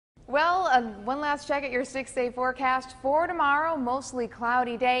Well, one last check at your 6-day forecast for tomorrow. Mostly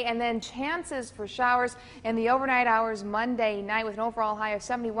cloudy day and then chances for showers in the overnight hours Monday night with an overall high of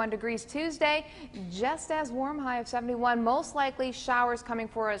 71 degrees. Tuesday, just as warm, high of 71. Most likely showers coming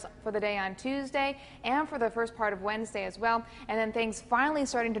for us for the day on Tuesday and for the first part of Wednesday as well. And then things finally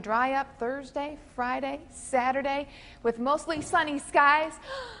starting to dry up Thursday, Friday, Saturday with mostly sunny skies.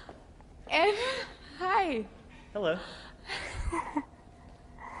 And hi. Hello.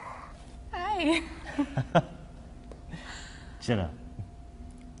 Hi. Jenna,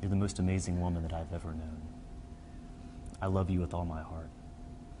 you're the most amazing woman that I've ever known. I love you with all my heart,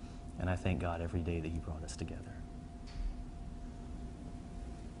 and I thank God every day that He brought us together.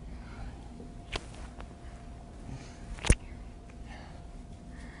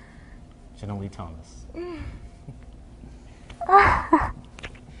 Jenna Lee Thomas. Will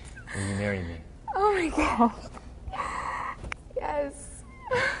you marry me? Oh my gosh. Yes.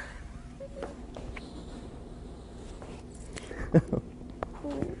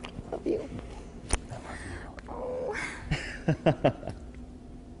 Love you. Oh.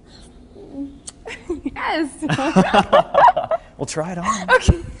 Yes. Well, try it on.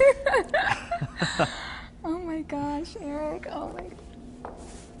 Okay. Oh my gosh, Eric. Oh my.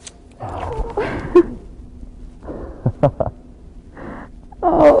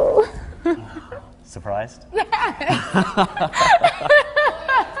 Oh. Surprised?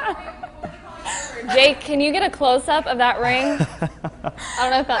 Jake, can you get a close-up of that ring? I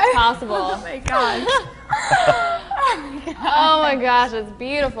don't know if that's possible. Oh my gosh. Oh my gosh, it's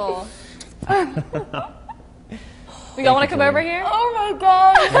beautiful. You all want to come over here? Oh my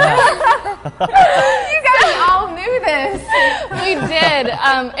gosh. You guys all knew this. We did.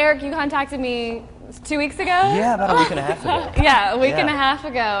 Eric, you contacted me 2 weeks ago? Yeah, about a week and a half ago. Yeah, a week and a half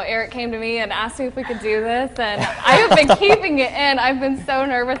ago, Eric came to me and asked me if we could do this, and I have been keeping it in. I've been so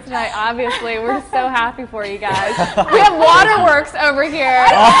nervous tonight, obviously. We're so happy for you guys. We have waterworks over here.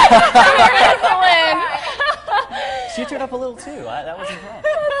 She turned up a little too. That was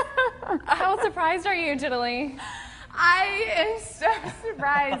impressive. How surprised are you, Jenna Lee? I am so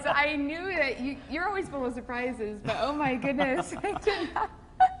surprised. I knew that you're always full of surprises, but oh my goodness, I did not.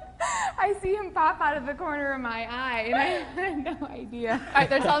 I see him pop out of the corner of my eye, and I had no idea. All right,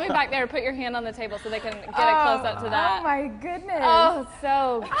 they're telling me back there to put your hand on the table so they can get a close-up to that. Oh, my goodness. Oh,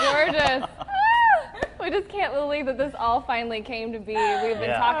 so gorgeous. We just can't believe that this all finally came to be. We've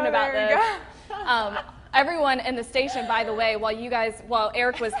been talking about this. Everyone in the station, by the way, while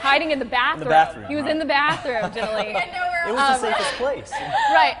Eric was hiding in the bathroom. He was in the bathroom, Jenna Lee. It was the safest place.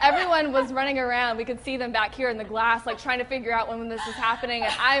 Right, everyone was running around. We could see them back here in the glass, like trying to figure out when this was happening.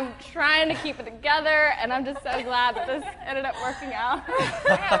 And I'm trying to keep it together, and I'm just so glad that this ended up working out.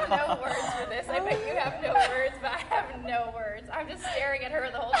 I have no words for this. I bet you have no words, but I have no words. I'm just staring at her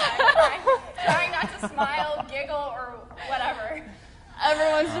the whole time, trying not to smile, giggle, or whatever.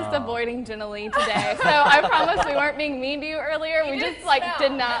 Everyone's just avoiding Jenna Lee today. So I promise we weren't being mean to you earlier. We just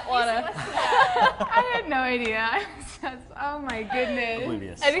did not want to. I had no idea. Oh my goodness.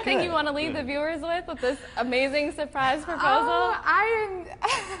 Oblivious. Anything you want to leave the viewers with this amazing surprise proposal? Oh, I'm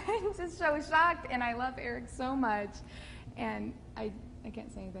just so shocked, and I love Eric so much. And I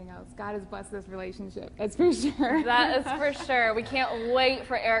can't say anything else. God has blessed this relationship. That's for sure. That is for sure. We can't wait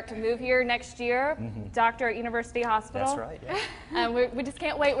for Eric to move here next year. Doctor at University Hospital. That's right, yeah. And we just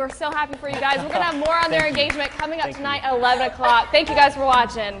can't wait. We're so happy for you guys. We're going to have more on their engagement coming up tonight at 11 o'clock. Thank you guys for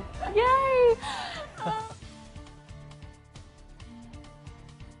watching. Yay!